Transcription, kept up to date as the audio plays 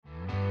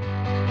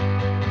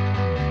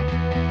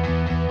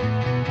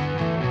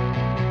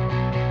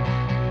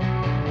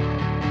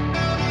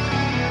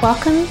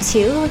Welcome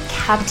to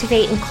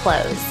Captivate and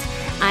Close.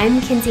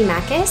 I'm Kinsey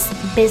Mackis,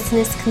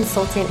 business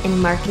consultant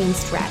and marketing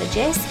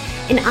strategist,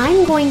 and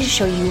I'm going to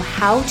show you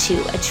how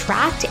to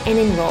attract and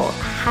enroll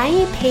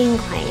high-paying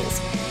clients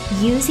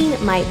using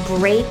my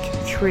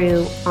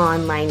breakthrough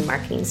online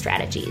marketing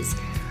strategies,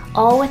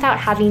 all without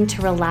having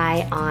to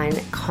rely on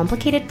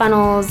complicated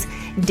funnels,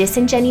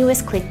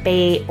 disingenuous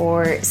clickbait,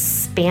 or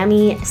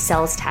spammy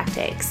sales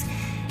tactics.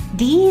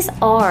 These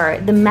are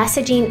the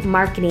messaging,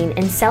 marketing,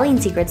 and selling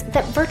secrets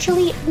that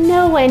virtually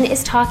no one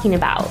is talking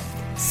about.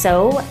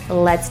 So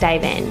let's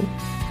dive in.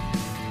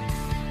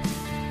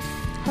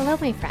 Hello,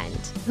 my friend.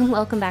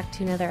 Welcome back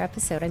to another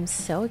episode. I'm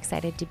so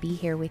excited to be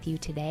here with you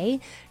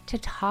today to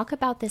talk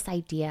about this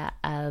idea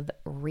of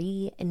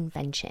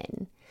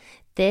reinvention.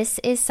 This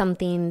is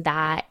something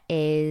that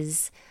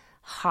is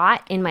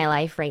hot in my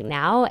life right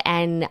now,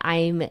 and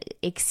I'm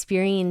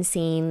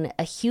experiencing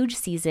a huge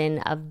season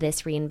of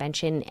this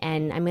reinvention,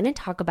 and I'm going to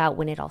talk about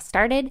when it all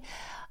started,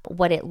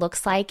 what it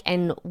looks like,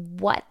 and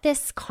what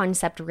this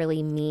concept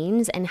really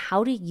means, and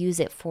how to use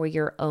it for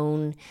your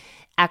own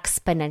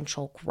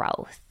exponential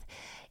growth.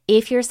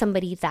 If you're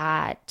somebody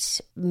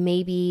that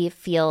maybe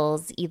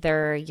feels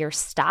either you're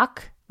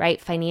stuck, right?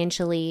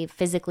 Financially,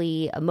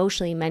 physically,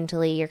 emotionally,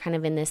 mentally, you're kind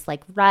of in this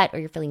like rut or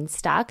you're feeling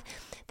stuck,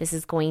 this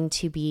is going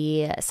to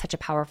be such a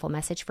powerful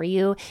message for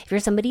you. If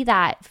you're somebody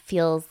that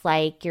feels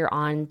like you're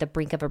on the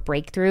brink of a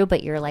breakthrough,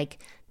 but you're like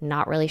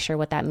not really sure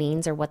what that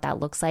means or what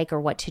that looks like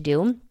or what to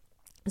do,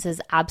 this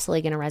is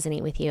absolutely going to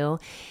resonate with you.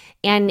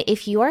 And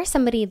if you are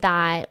somebody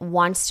that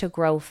wants to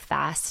grow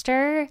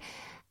faster,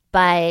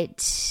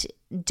 but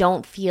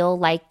don't feel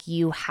like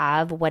you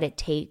have what it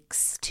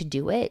takes to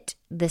do it,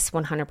 this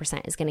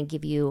 100% is going to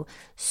give you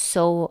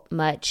so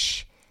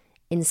much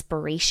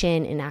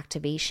inspiration and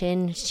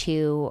activation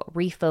to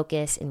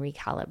refocus and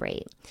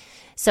recalibrate.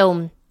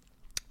 So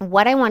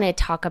what I want to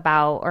talk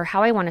about, or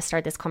how I want to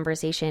start this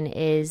conversation,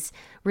 is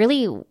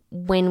really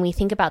when we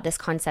think about this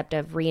concept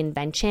of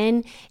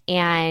reinvention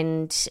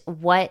and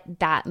what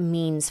that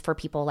means for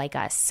people like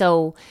us.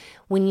 So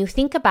when you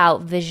think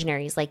about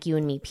visionaries like you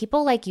and me,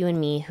 people like you and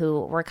me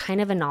who were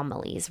kind of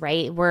anomalies,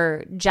 right?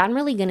 We're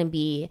generally going to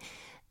be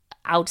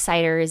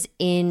outsiders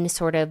in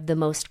sort of the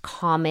most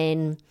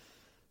common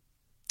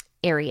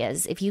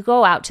areas. If you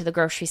go out to the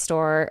grocery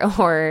store,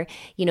 or,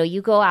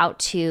 you go out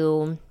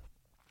to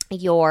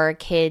your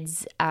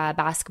kids'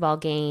 basketball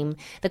game,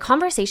 the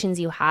conversations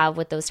you have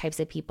with those types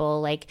of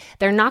people, like,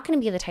 they're not going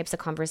to be the types of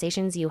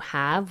conversations you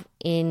have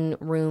in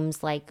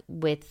rooms like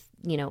with,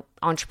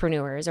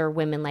 entrepreneurs or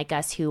women like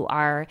us who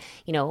are,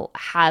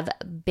 have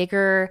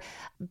bigger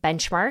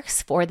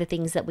benchmarks for the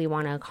things that we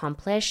want to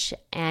accomplish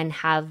and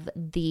have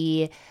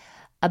the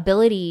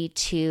ability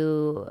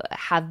to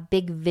have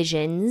big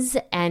visions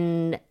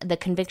and the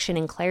conviction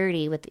and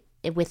clarity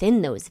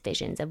within those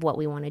visions of what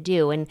we want to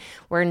do. And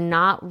we're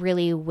not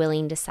really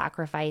willing to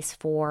sacrifice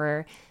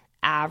for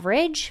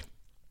average.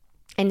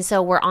 And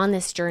so we're on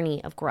this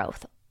journey of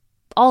growth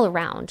all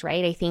around,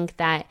 right? I think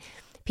that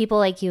people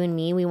like you and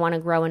me, we want to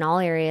grow in all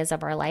areas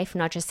of our life,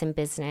 not just in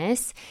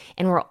business.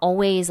 And we're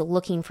always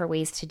looking for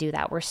ways to do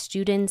that. We're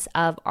students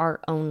of our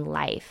own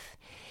life.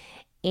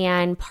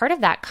 And part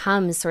of that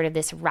comes sort of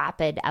this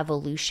rapid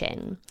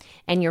evolution,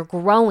 and you're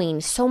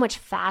growing so much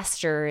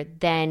faster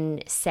than,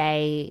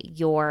 say,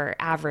 your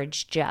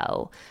average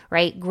Joe,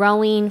 right?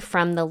 Growing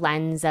from the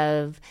lens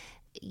of,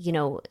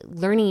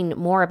 learning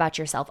more about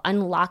yourself,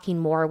 unlocking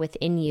more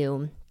within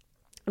you,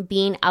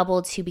 being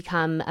able to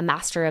become a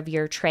master of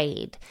your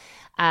trade,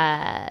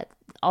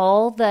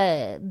 all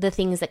the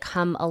things that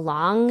come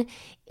along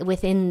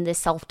within the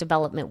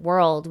self-development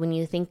world when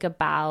you think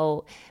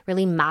about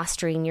really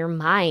mastering your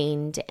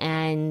mind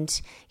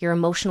and your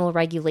emotional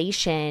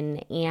regulation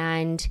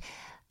and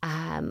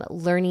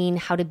learning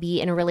how to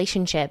be in a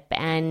relationship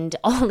and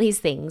all these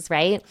things,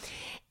 right?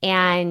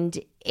 And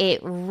it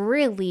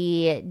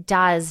really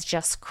does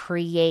just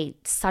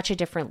create such a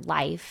different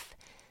life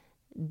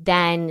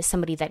than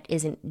somebody that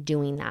isn't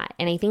doing that.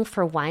 And I think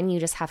for one, you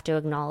just have to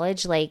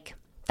acknowledge, like,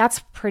 that's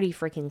pretty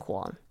freaking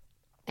cool.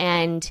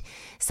 And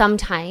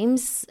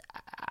sometimes,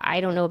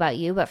 I don't know about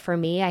you, but for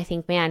me, I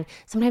think, man,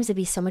 sometimes it'd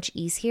be so much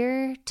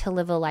easier to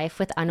live a life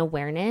with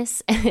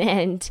unawareness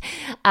and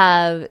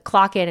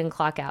clock in and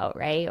clock out,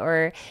 right?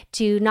 Or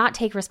to not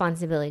take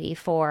responsibility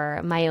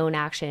for my own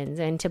actions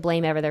and to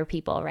blame other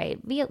people, right?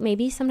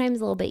 Maybe sometimes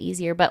a little bit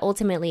easier, but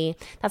ultimately,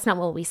 that's not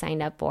what we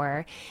signed up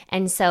for.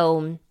 And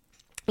so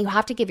you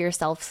have to give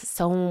yourself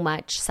so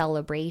much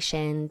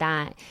celebration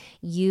that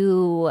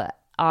you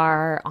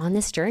are on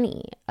this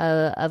journey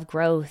of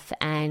growth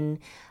and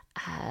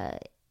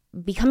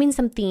becoming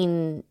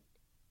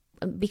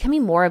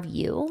more of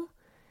you,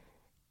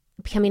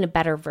 becoming a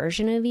better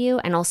version of you,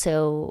 and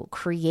also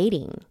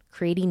creating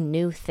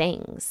new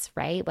things,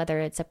 right? Whether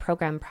it's a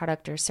program,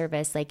 product, or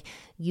service, like,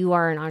 you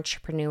are an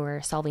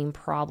entrepreneur solving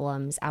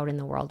problems out in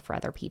the world for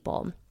other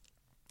people.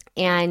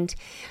 And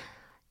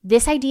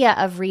this idea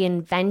of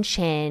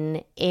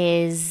reinvention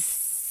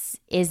is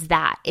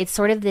that it's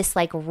sort of this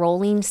like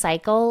rolling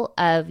cycle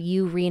of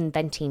you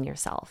reinventing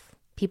yourself.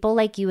 people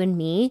like you and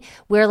me,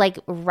 we're like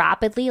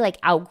rapidly like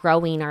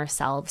outgrowing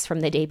ourselves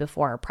from the day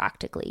before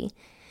practically.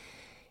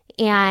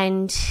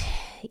 And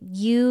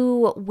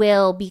you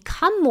will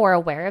become more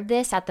aware of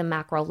this at the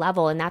macro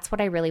level. And that's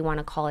what I really want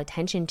to call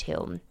attention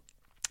to.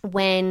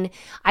 When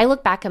I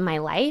look back at my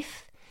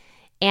life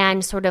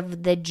and sort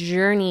of the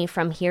journey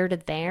from here to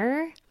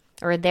there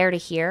or there to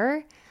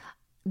here,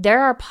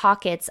 there are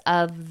pockets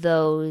of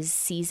those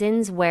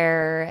seasons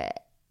where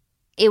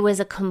it was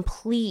a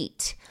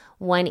complete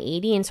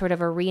 180 and sort of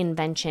a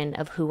reinvention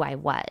of who I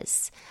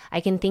was.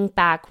 I can think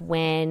back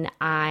when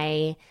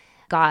I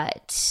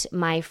got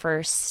my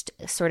first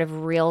sort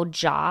of real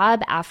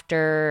job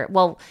after,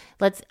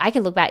 I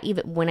can look back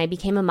even when I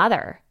became a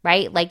mother,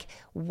 right? Like,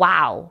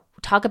 wow,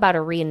 talk about a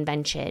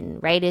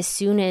reinvention, right? As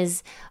soon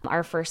as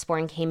our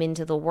firstborn came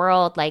into the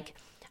world, like,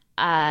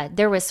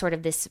 there was sort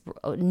of this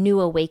new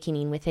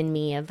awakening within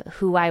me of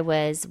who I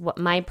was, what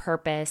my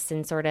purpose,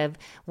 and sort of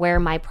where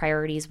my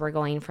priorities were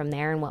going from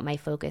there and what my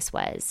focus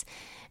was.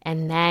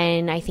 And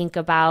then I think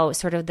about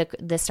sort of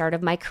the start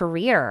of my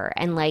career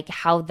and like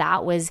how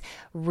that was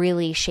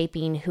really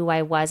shaping who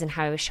I was and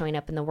how I was showing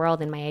up in the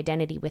world and my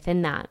identity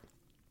within that.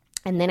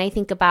 And then I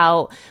think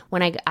about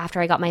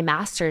after I got my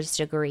master's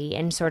degree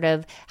and sort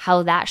of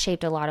how that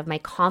shaped a lot of my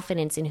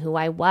confidence in who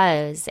I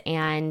was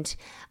and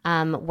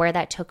where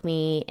that took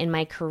me in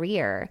my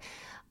career.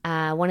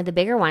 One of the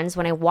bigger ones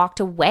when I walked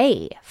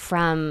away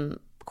from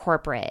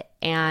corporate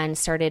and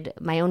started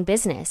my own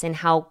business and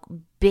how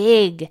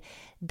big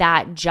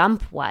that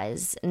jump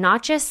was,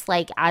 not just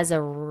like as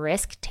a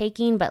risk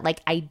taking, but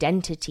like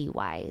identity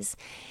wise.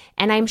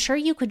 And I'm sure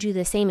you could do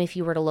the same if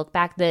you were to look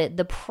back.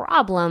 The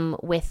problem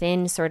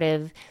within sort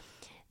of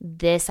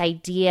this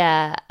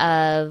idea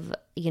of,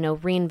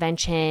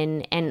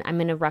 reinvention, and I'm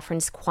going to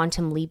reference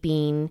quantum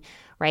leaping,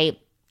 right?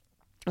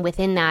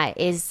 Within that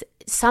is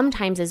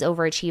sometimes as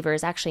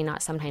overachievers, actually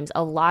not sometimes,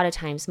 a lot of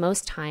times,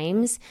 most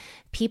times,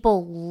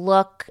 people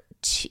look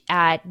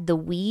at the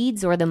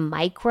weeds or the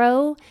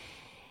micro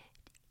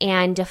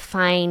and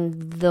define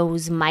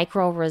those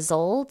micro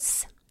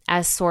results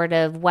as sort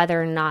of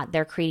whether or not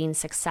they're creating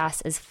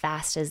success as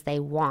fast as they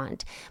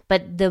want.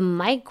 But the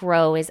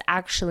micro is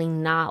actually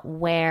not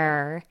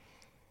where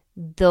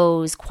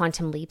those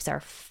quantum leaps are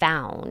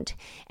found.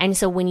 And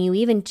so when you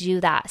even do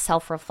that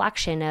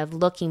self-reflection of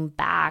looking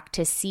back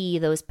to see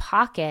those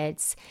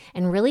pockets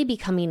and really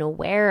becoming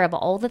aware of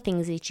all the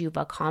things that you've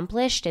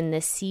accomplished and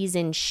the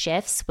season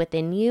shifts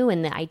within you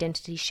and the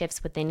identity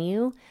shifts within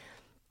you,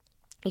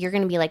 you're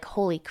going to be like,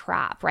 holy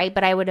crap, right?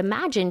 But I would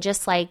imagine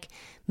just like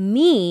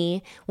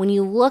me, when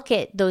you look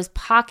at those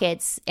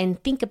pockets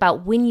and think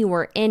about when you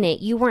were in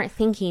it, you weren't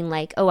thinking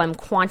like, oh, I'm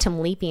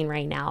quantum leaping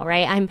right now,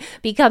 right? I'm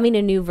becoming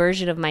a new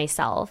version of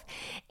myself.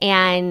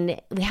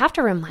 And we have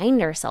to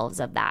remind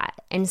ourselves of that.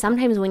 And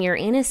sometimes when you're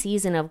in a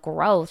season of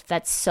growth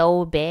that's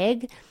so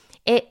big,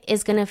 it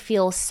is going to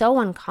feel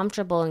so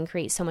uncomfortable and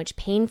create so much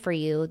pain for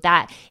you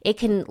that it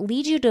can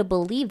lead you to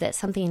believe that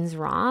something's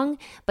wrong,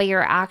 but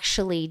you're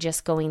actually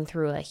just going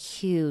through a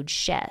huge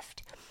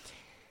shift.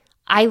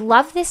 I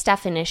love this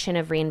definition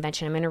of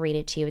reinvention. I'm going to read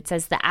it to you. It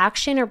says, the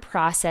action or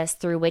process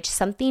through which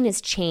something is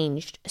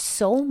changed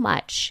so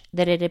much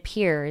that it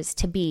appears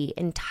to be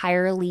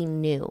entirely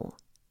new.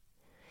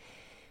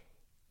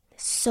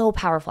 So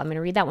powerful. I'm going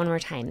to read that one more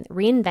time.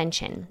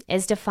 Reinvention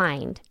is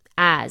defined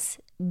as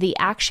the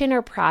action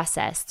or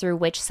process through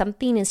which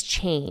something is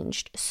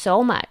changed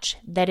so much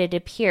that it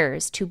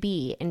appears to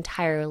be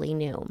entirely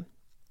new.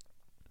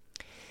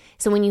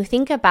 So when you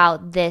think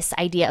about this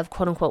idea of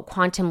quote unquote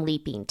quantum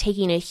leaping,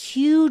 taking a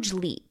huge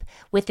leap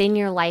within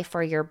your life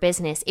or your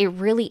business, it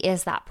really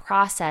is that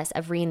process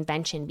of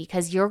reinvention,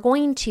 because you're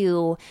going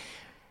to,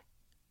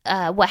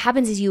 what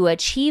happens is you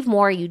achieve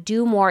more, you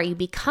do more, you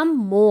become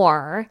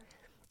more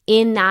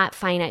in that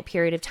finite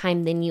period of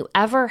time than you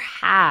ever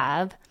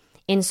have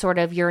in sort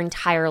of your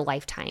entire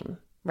lifetime,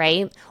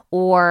 right?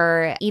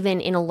 Or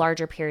even in a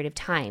larger period of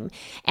time.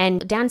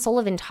 And Dan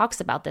Sullivan talks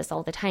about this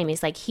all the time.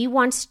 He's like, he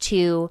wants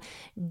to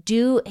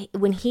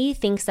when he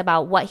thinks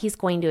about what he's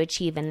going to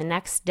achieve in the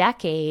next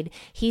decade,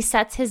 he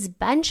sets his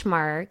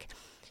benchmark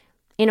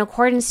in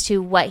accordance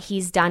to what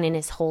he's done in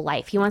his whole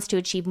life. He wants to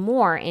achieve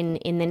more in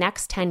the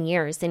next 10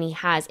 years than he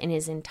has in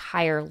his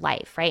entire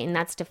life, right? And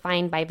that's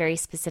defined by very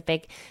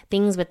specific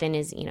things within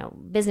his,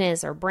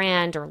 business or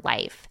brand or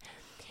life.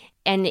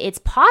 And it's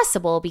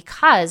possible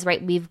because,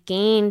 right, we've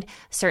gained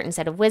a certain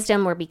set of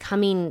wisdom. We're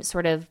becoming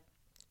sort of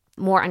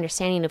more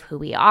understanding of who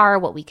we are,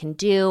 what we can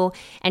do.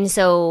 And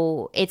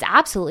so it's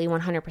absolutely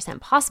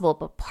 100% possible.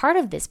 But part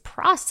of this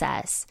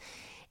process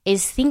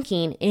is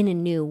thinking in a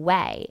new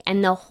way.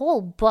 And the whole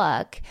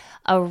book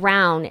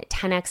around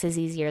 10x is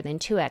easier than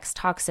 2x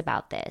talks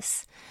about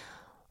this.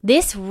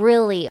 This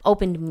really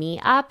opened me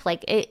up.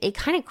 Like it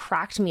kind of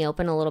cracked me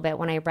open a little bit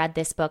when I read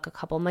this book a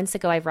couple months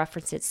ago. I've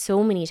referenced it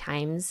so many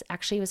times.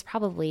 Actually, it was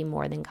probably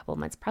more than a couple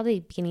months, probably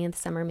beginning of the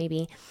summer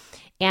maybe.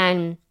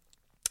 And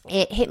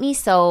it hit me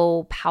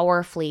so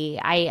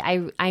powerfully.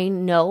 I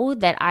know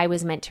that I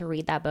was meant to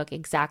read that book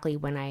exactly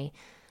when I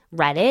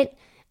read it.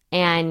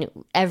 And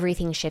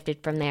everything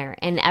shifted from there.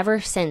 And ever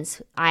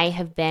since, I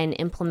have been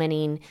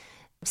implementing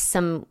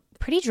some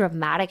pretty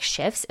dramatic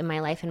shifts in my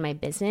life and my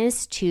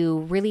business to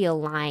really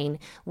align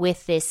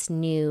with this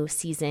new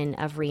season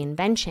of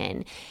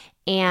reinvention.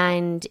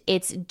 And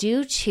it's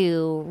due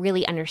to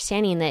really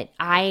understanding that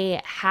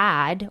I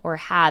had or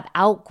have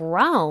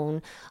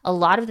outgrown a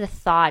lot of the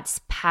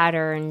thoughts,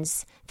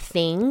 patterns,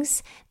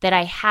 things that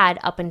I had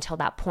up until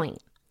that point.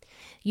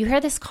 You hear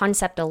this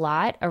concept a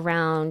lot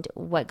around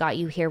what got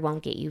you here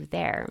won't get you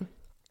there.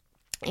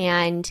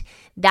 And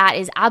that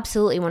is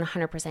absolutely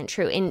 100%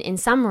 true. In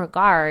some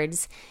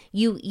regards,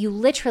 you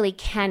literally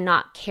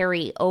cannot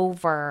carry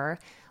over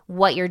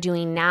what you're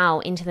doing now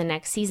into the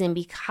next season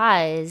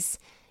because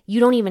you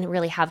don't even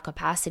really have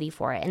capacity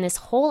for it. And this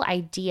whole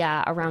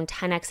idea around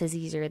 10x is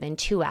easier than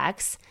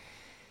 2x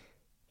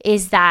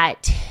is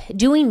that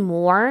doing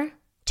more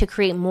to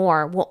create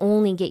more will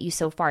only get you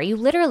so far. You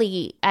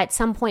literally, at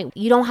some point,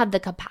 you don't have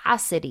the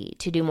capacity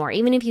to do more.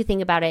 Even if you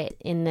think about it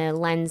in the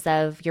lens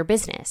of your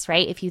business,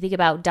 right? If you think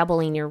about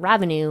doubling your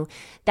revenue,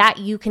 that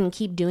you can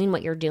keep doing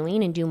what you're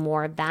doing and do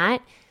more of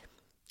that.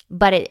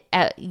 But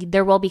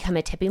there will become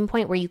a tipping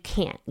point where you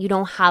can't. You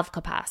don't have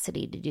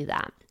capacity to do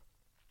that.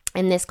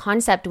 And this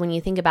concept, when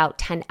you think about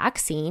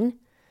 10xing,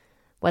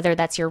 whether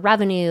that's your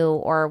revenue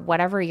or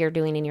whatever you're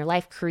doing in your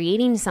life,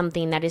 creating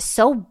something that is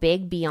so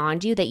big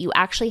beyond you that you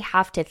actually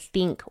have to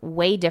think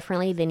way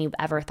differently than you've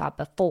ever thought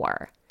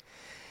before.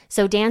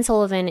 So Dan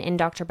Sullivan and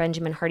Dr.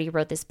 Benjamin Hardy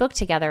wrote this book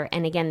together.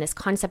 And again, this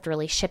concept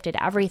really shifted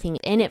everything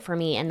in it for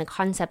me and the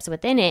concepts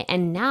within it.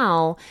 And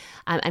now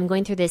I'm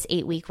going through this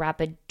 8-week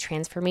rapid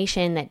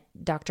transformation that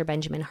Dr.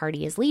 Benjamin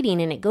Hardy is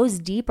leading. And it goes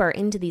deeper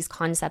into these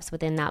concepts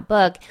within that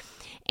book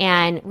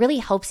and really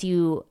helps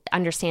you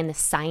understand the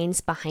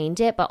science behind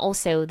it, but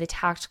also the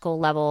tactical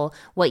level,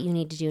 what you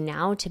need to do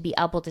now to be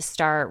able to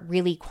start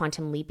really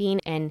quantum leaping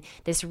in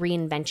this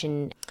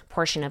reinvention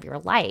portion of your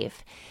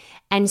life.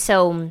 And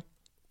so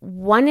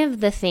one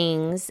of the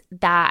things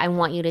that I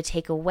want you to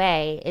take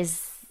away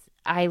is,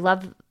 I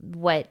love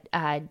what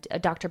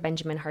Dr.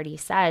 Benjamin Hardy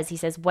says. He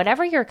says,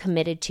 whatever you're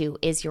committed to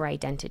is your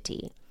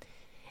identity.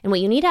 And what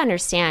you need to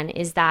understand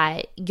is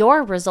that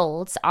your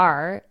results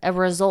are a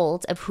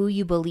result of who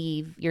you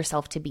believe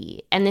yourself to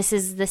be. And this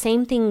is the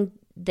same thing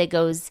that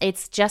goes,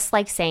 it's just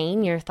like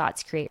saying your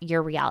thoughts create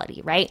your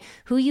reality, right?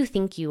 Who you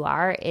think you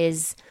are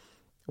is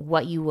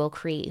what you will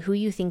create. Who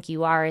you think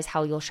you are is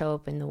how you'll show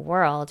up in the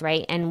world,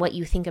 right? And what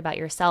you think about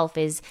yourself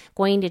is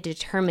going to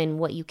determine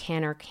what you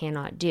can or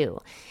cannot do.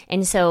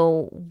 And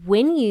so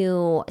when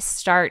you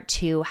start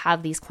to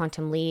have these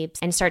quantum leaps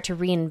and start to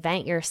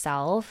reinvent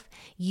yourself,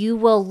 you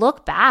will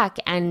look back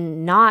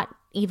and not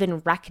even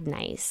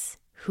recognize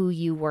who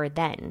you were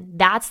then.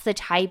 That's the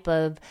type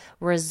of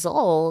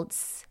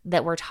results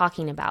that we're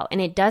talking about. And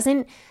it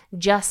doesn't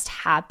just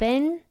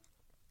happen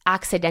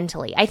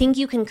accidentally. I think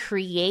you can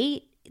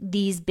create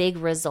these big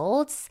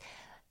results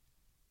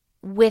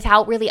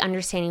without really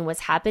understanding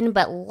what's happened,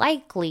 but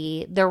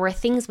likely there were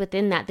things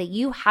within that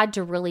you had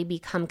to really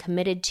become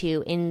committed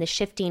to in the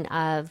shifting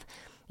of,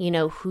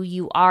 who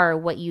you are,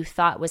 what you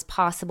thought was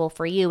possible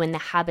for you, and the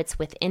habits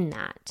within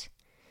that.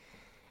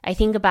 I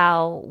think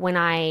about when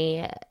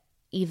I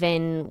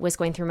even was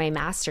going through my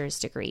master's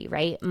degree,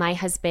 right? My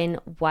husband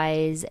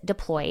was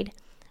deployed.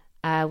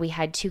 We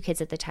had 2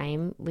 kids at the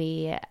time.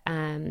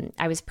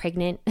 I was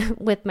pregnant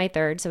with my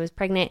third, so I was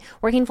pregnant,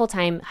 working full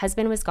time.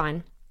 Husband was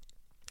gone.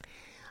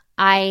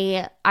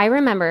 I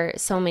remember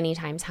so many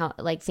times how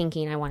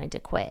thinking I wanted to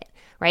quit,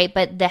 right?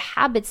 But the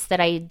habits that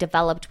I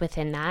developed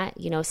within that,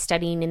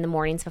 studying in the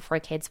mornings before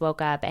kids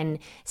woke up and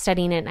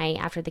studying at night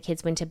after the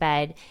kids went to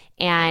bed,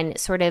 and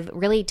sort of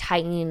really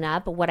tightening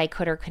up what I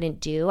could or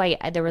couldn't do.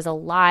 There was a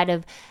lot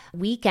of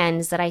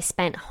weekends that I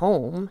spent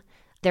home.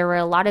 There were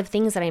a lot of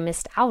things that I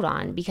missed out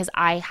on because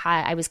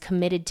I was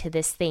committed to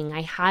this thing.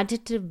 I had to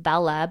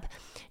develop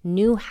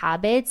new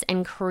habits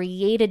and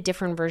create a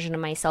different version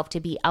of myself to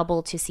be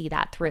able to see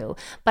that through.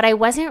 But I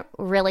wasn't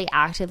really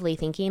actively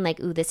thinking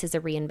ooh, this is a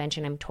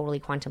reinvention. I'm totally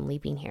quantum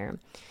leaping here.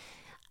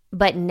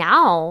 But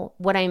now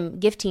what I'm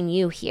gifting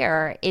you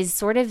here is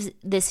sort of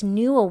this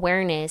new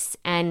awareness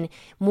and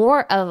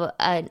more of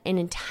an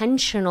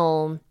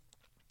intentional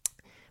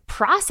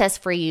process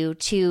for you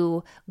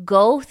to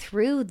go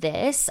through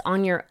this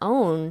on your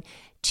own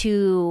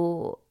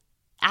to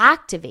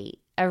activate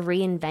a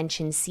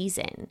reinvention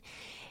season.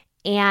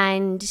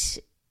 And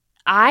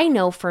I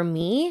know for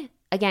me,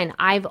 again,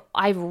 I've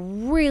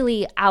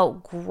really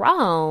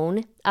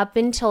outgrown up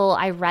until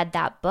I read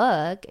that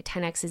book,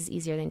 10x is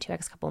easier than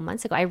 2x a couple of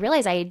months ago. I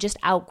realized I had just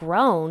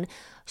outgrown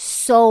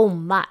so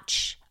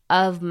much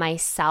of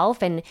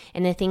myself and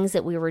the things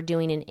that we were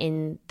doing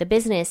in the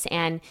business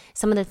and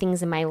some of the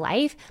things in my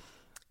life.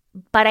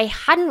 But I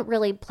hadn't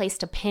really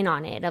placed a pin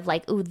on it of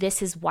ooh,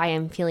 this is why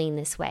I'm feeling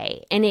this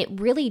way. And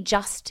it really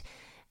just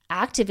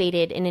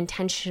activated an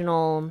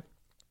intentional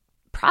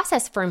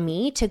process for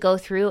me to go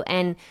through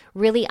and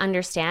really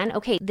understand,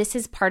 okay, this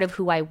is part of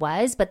who I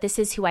was, but this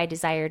is who I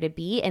desire to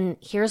be. And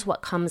here's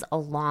what comes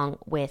along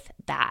with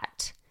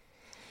that.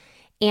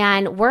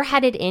 And we're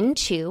headed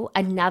into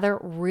another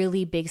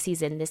really big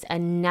season,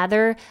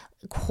 another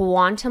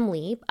quantum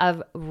leap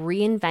of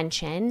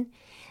reinvention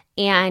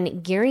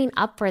and gearing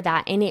up for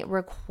that. And it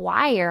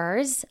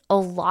requires a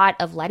lot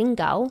of letting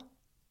go.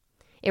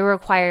 It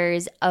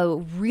requires a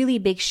really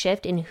big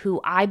shift in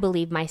who I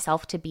believe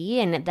myself to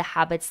be and the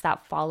habits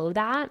that follow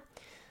that,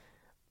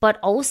 but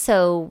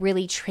also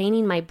really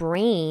training my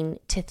brain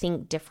to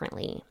think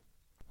differently.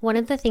 One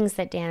of the things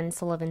that Dan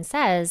Sullivan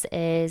says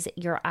is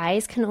your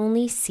eyes can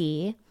only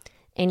see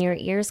and your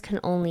ears can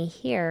only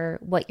hear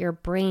what your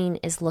brain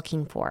is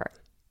looking for,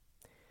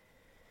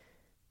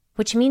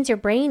 which means your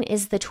brain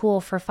is the tool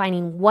for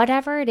finding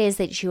whatever it is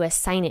that you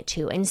assign it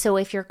to. And so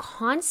if you're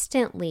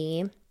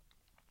constantly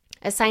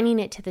assigning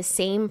it to the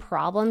same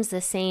problems, the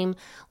same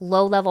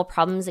low-level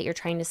problems that you're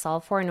trying to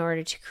solve for in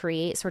order to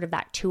create sort of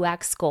that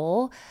 2x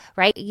goal,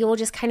 right? You'll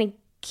just kind of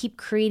keep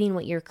creating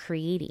what you're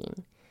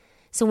creating.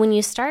 So when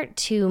you start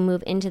to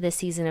move into the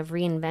season of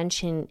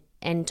reinvention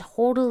and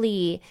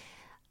totally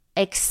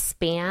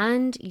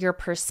expand your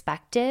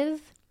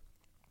perspective,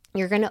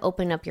 you're going to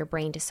open up your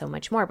brain to so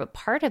much more. But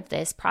part of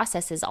this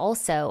process is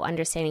also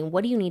understanding,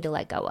 what do you need to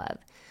let go of?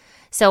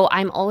 So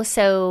I'm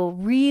also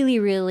really,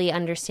 really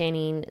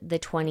understanding the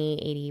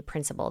 20-80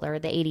 principle, or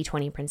the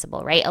 80-20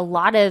 principle, right? A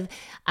lot of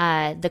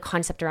the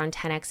concept around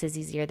 10x is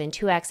easier than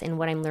 2x. And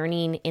what I'm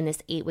learning in this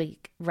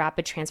 8-week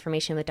rapid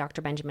transformation with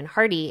Dr. Benjamin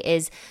Hardy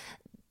is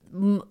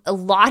a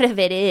lot of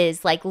it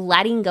is like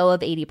letting go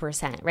of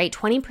 80%, right?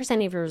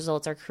 20% of your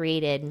results are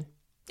created,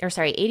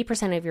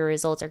 80% of your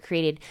results are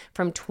created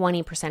from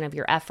 20% of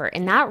your effort.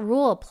 And that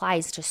rule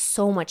applies to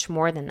so much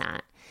more than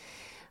that.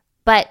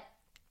 But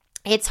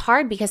it's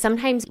hard because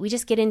sometimes we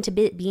just get into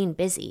being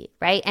busy,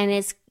 right?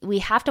 And we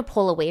have to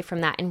pull away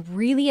from that and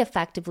really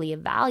effectively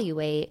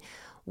evaluate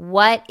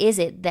what is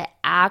it that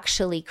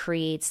actually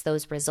creates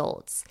those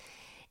results.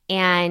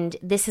 And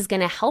this is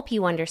going to help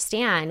you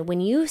understand when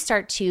you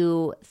start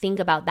to think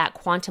about that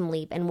quantum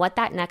leap and what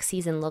that next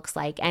season looks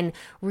like, and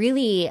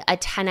really a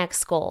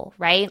 10x goal,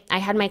 right? I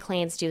had my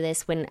clients do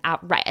this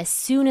as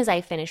soon as I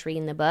finished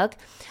reading the book.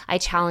 I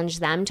challenged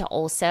them to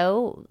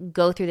also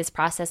go through this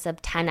process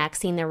of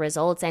 10xing their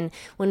results. And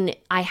when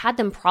I had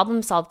them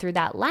problem solve through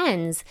that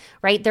lens,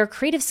 right, their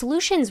creative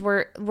solutions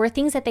were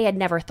things that they had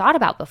never thought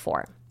about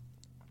before.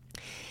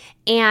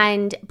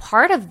 And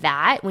part of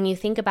that, when you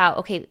think about,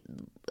 okay,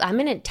 I'm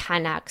going to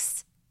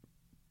 10x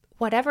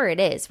whatever it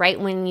is, right?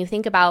 When you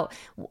think about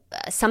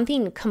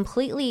something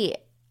completely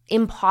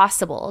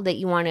impossible that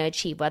you want to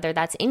achieve, whether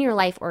that's in your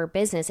life or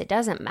business, it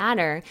doesn't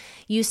matter.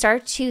 You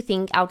start to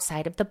think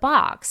outside of the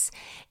box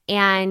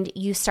and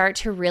you start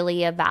to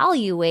really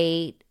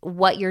evaluate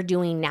what you're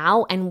doing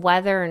now and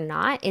whether or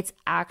not it's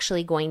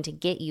actually going to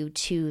get you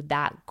to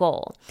that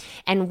goal.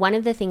 And one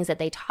of the things that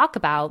they talk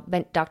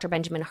about, Dr.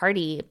 Benjamin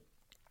Hardy,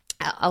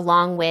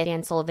 along with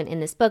Dan Sullivan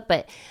in this book,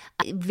 but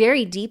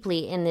very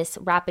deeply in this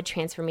rapid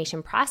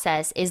transformation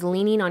process, is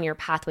leaning on your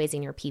pathways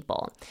and your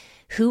people.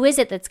 Who is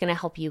it that's going to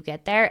help you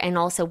get there? And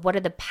also, what are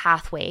the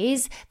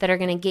pathways that are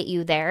going to get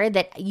you there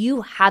that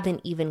you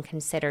haven't even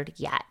considered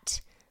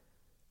yet?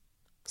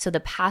 So the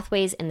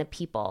pathways and the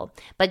people.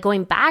 But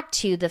going back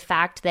to the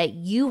fact that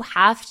you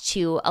have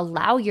to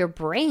allow your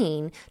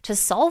brain to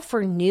solve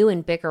for new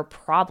and bigger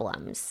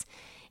problems.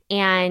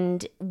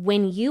 And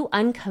when you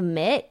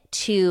uncommit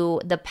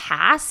to the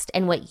past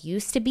and what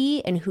used to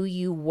be and who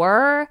you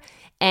were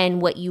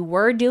and what you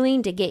were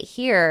doing to get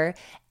here,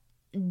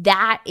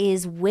 that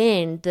is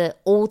when the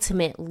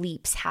ultimate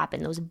leaps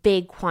happen, those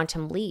big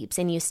quantum leaps.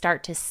 And you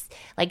start to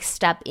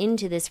step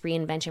into this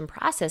reinvention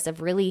process of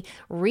really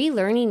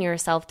relearning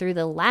yourself through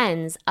the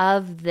lens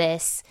of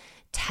this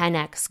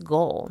 10x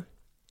goal.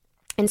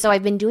 And so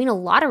I've been doing a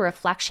lot of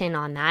reflection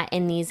on that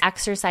in these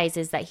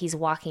exercises that he's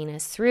walking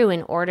us through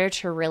in order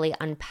to really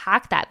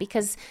unpack that,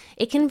 because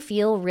it can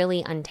feel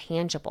really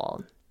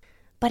untangible.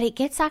 But it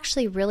gets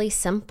actually really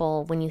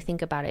simple when you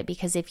think about it,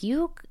 because if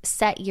you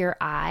set your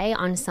eye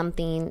on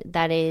something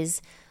that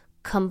is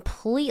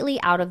completely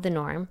out of the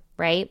norm,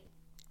 right?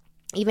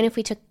 Even if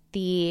we took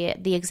the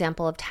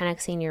example of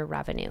 10xing your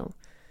revenue,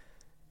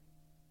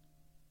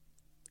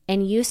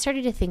 and you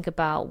started to think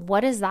about,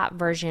 what is that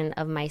version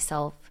of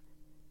myself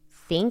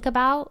think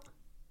about?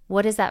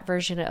 What does that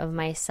version of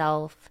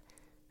myself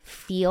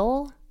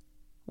feel?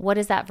 What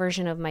does that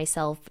version of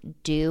myself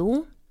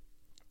do?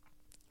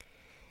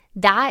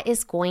 That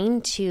is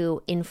going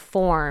to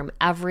inform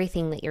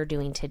everything that you're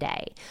doing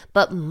today.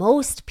 But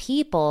most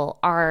people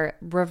are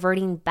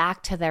reverting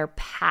back to their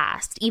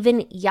past,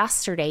 even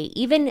yesterday,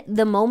 even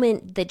the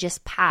moment that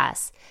just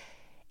passed,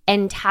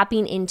 and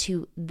tapping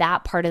into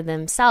that part of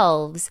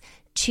themselves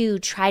to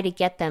try to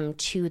get them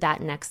to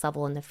that next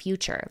level in the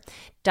future.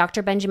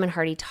 Dr. Benjamin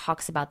Hardy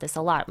talks about this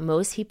a lot.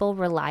 Most people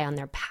rely on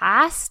their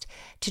past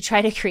to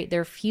try to create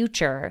their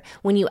future,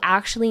 when you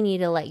actually need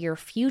to let your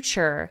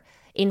future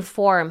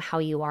inform how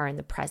you are in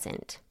the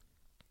present.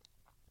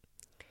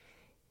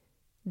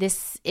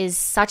 This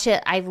is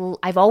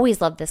I've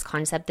always loved this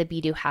concept, the be,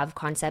 do, have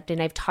concept,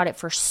 and I've taught it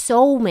for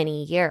so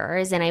many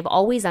years and I've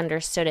always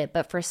understood it.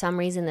 But for some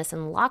reason, this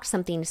unlocked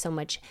something so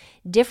much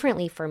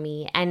differently for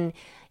me. And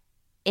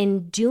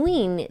in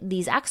doing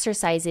these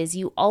exercises,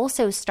 you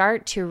also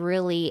start to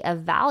really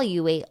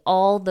evaluate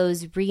all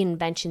those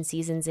reinvention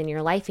seasons in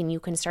your life, and you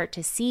can start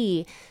to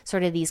see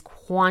sort of these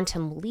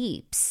quantum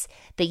leaps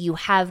that you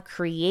have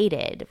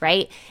created,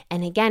 right?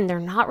 And again, they're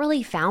not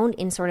really found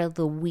in sort of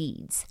the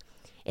weeds.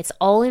 It's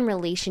all in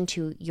relation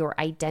to your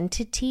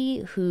identity,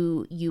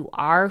 who you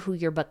are, who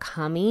you're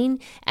becoming,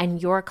 and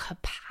your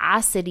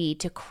capacity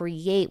to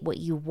create what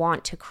you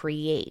want to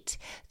create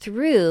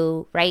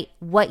through, right,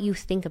 what you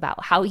think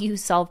about, how you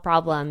solve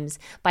problems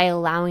by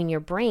allowing your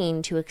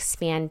brain to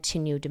expand to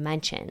new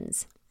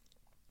dimensions.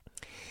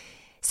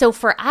 So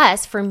for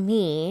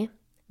me,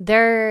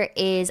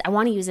 I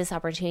want to use this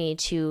opportunity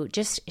to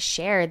just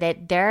share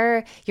that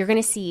you're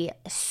going to see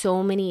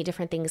so many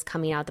different things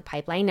coming out the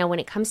pipeline. Now, when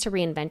it comes to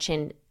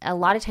reinvention, a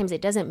lot of times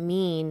it doesn't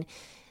mean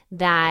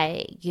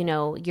that,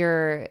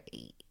 you're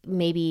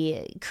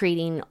maybe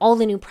creating all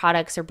the new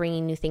products or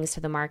bringing new things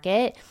to the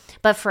market.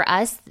 But for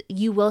us,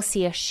 you will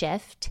see a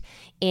shift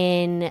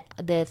in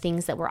the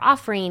things that we're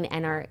offering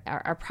and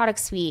our product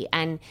suite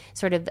and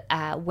sort of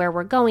where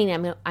we're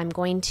going. I'm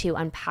going to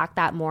unpack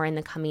that more in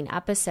the coming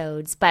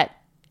episodes. But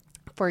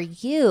for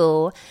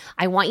you,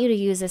 I want you to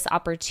use this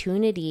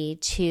opportunity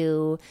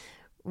to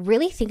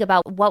really think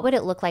about, what would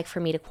it look like for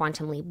me to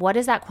quantum leap? What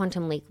does that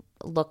quantum leap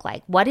look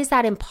like? What is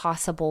that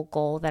impossible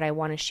goal that I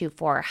want to shoot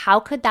for?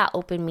 How could that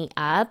open me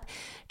up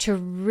to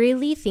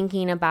really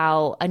thinking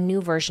about a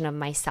new version of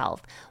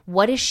myself?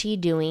 What is she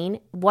doing?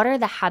 What are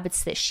the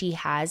habits that she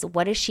has?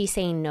 What is she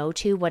saying no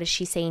to? What is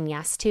she saying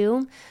yes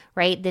to?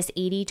 Right? This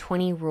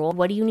 80-20 rule.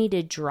 What do you need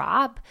to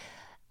drop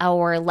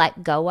or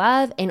let go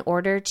of in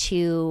order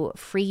to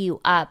free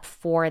you up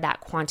for that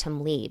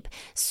quantum leap?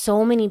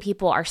 So many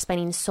people are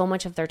spending so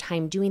much of their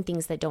time doing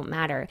things that don't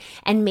matter.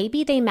 And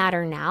maybe they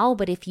matter now,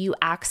 but if you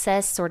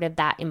access sort of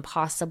that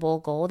impossible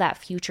goal, that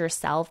future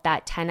self,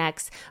 that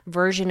 10x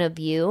version of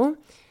you,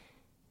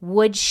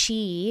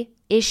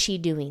 is she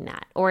doing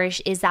that? Or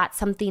is that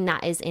something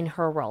that is in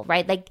her world,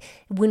 right? Like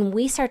when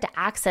we start to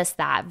access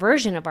that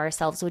version of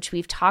ourselves, which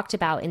we've talked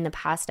about in the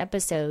past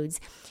episodes,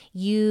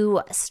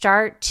 you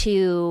start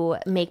to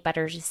make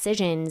better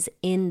decisions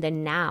in the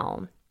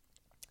now.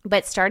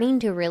 But starting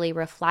to really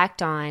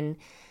reflect on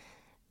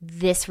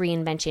this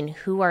reinvention,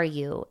 who are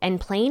you?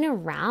 And playing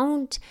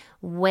around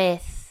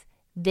with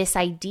this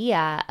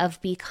idea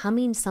of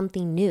becoming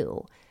something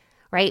new.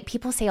 Right?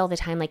 People say all the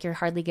time, like, you're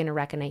hardly going to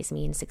recognize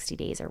me in 60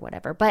 days or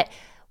whatever. But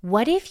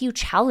what if you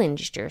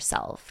challenged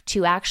yourself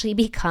to actually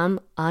become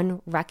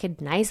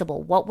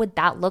unrecognizable? What would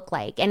that look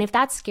like? And if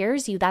that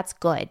scares you, that's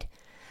good.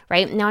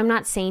 Right? Now, I'm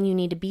not saying you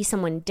need to be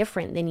someone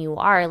different than you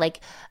are. Like,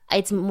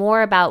 it's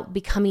more about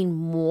becoming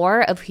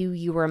more of who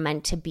you were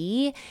meant to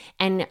be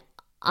and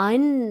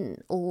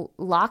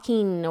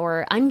unlocking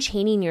or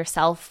unchaining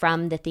yourself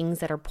from the things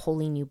that are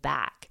pulling you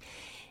back.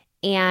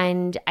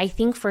 And I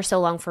think for so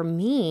long for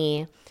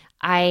me,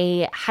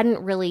 I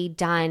hadn't really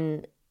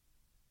done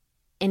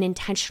an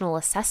intentional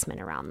assessment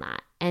around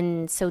that.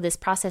 And so this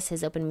process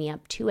has opened me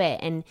up to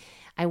it. And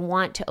I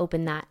want to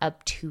open that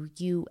up to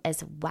you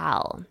as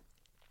well.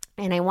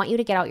 And I want you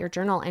to get out your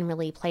journal and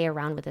really play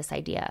around with this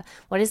idea.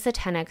 What does the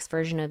 10x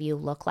version of you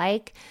look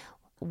like?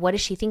 What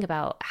does she think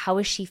about? How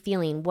is she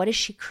feeling? What is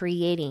she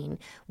creating?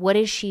 What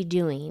is she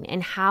doing?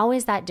 And how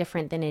is that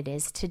different than it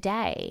is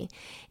today?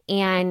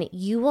 And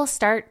you will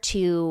start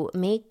to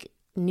make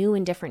new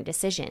and different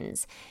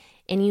decisions.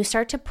 And you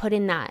start to put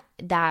in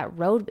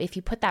if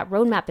you put that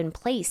roadmap in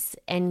place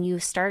and you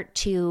start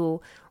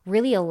to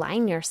really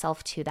align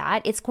yourself to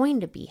that, it's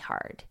going to be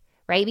hard,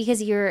 right?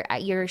 Because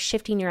you're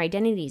shifting your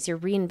identities, you're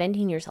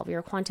reinventing yourself,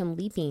 you're quantum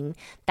leaping.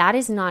 That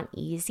is not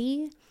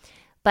easy.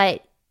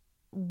 But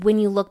when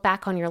you look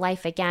back on your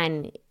life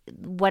again,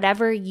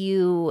 whatever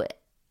you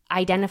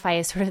identify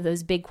as sort of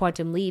those big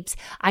quantum leaps,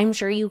 I'm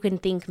sure you can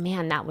think,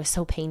 man, that was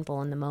so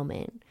painful in the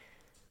moment.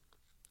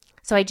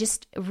 So I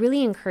just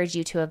really encourage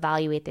you to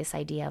evaluate this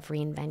idea of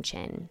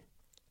reinvention.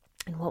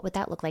 And what would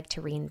that look like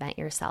to reinvent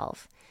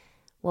yourself?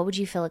 What would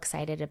you feel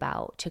excited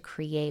about to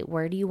create?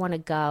 Where do you want to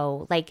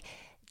go? Like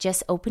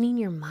just opening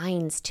your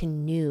minds to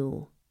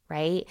new,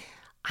 right?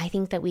 I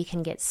think that we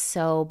can get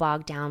so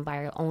bogged down by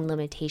our own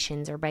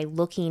limitations or by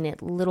looking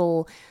at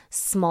little,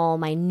 small,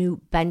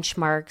 minute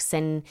benchmarks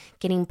and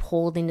getting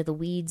pulled into the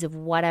weeds of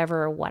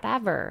whatever.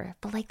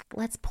 But like,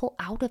 let's pull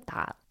out of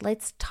that.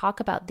 Let's talk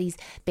about these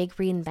big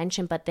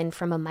reinvention, but then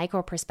from a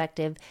micro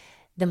perspective,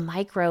 the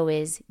micro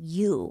is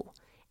you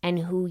and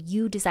who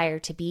you desire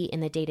to be in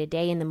the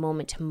day-to-day, in the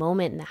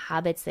moment-to-moment, and the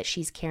habits that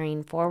she's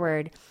carrying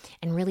forward,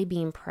 and really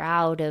being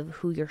proud of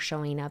who you're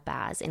showing up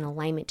as in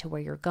alignment to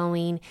where you're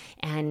going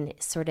and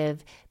sort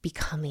of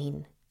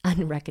becoming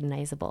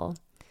unrecognizable.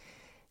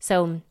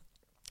 So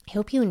I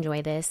hope you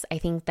enjoy this. I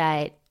think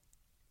that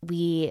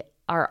we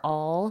are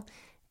all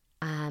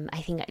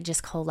I think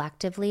just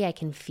collectively, I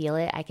can feel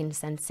it, I can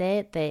sense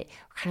it, that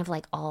we're kind of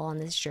like all on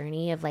this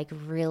journey of like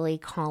really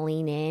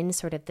calling in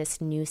sort of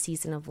this new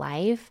season of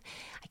life.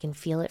 I can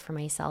feel it for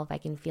myself. I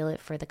can feel it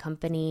for the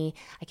company.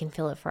 I can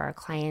feel it for our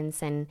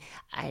clients. And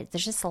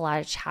there's just a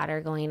lot of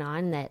chatter going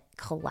on that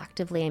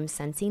collectively I'm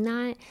sensing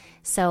that.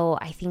 So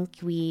I think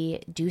we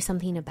do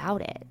something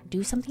about it.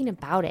 Do something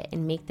about it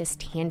and make this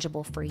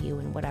tangible for you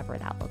and whatever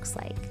that looks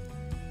like.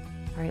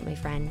 All right, my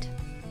friend.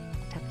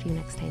 Talk to you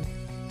next time.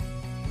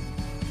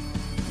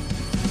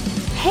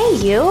 Hey,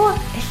 you!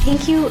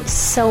 Thank you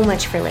so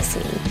much for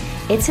listening.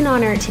 It's an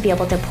honor to be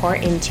able to pour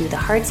into the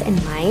hearts and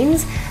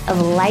minds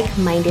of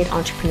like-minded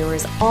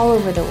entrepreneurs all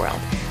over the world.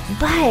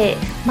 But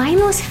my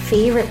most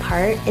favorite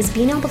part is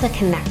being able to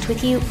connect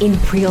with you in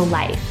real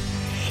life.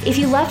 If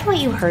you loved what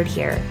you heard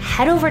here,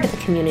 head over to the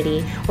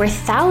community where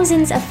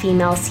thousands of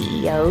female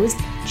CEOs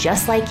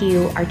just like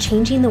you are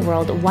changing the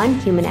world one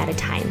human at a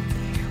time.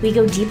 We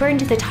go deeper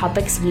into the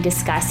topics we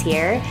discuss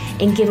here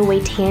and give away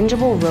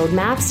tangible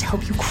roadmaps to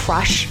help you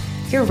crush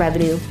your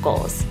revenue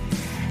goals.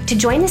 To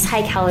join this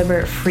high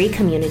caliber free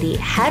community,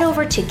 head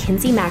over to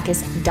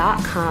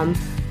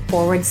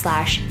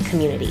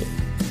kinseymachis.com/community.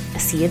 I'll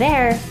see you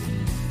there.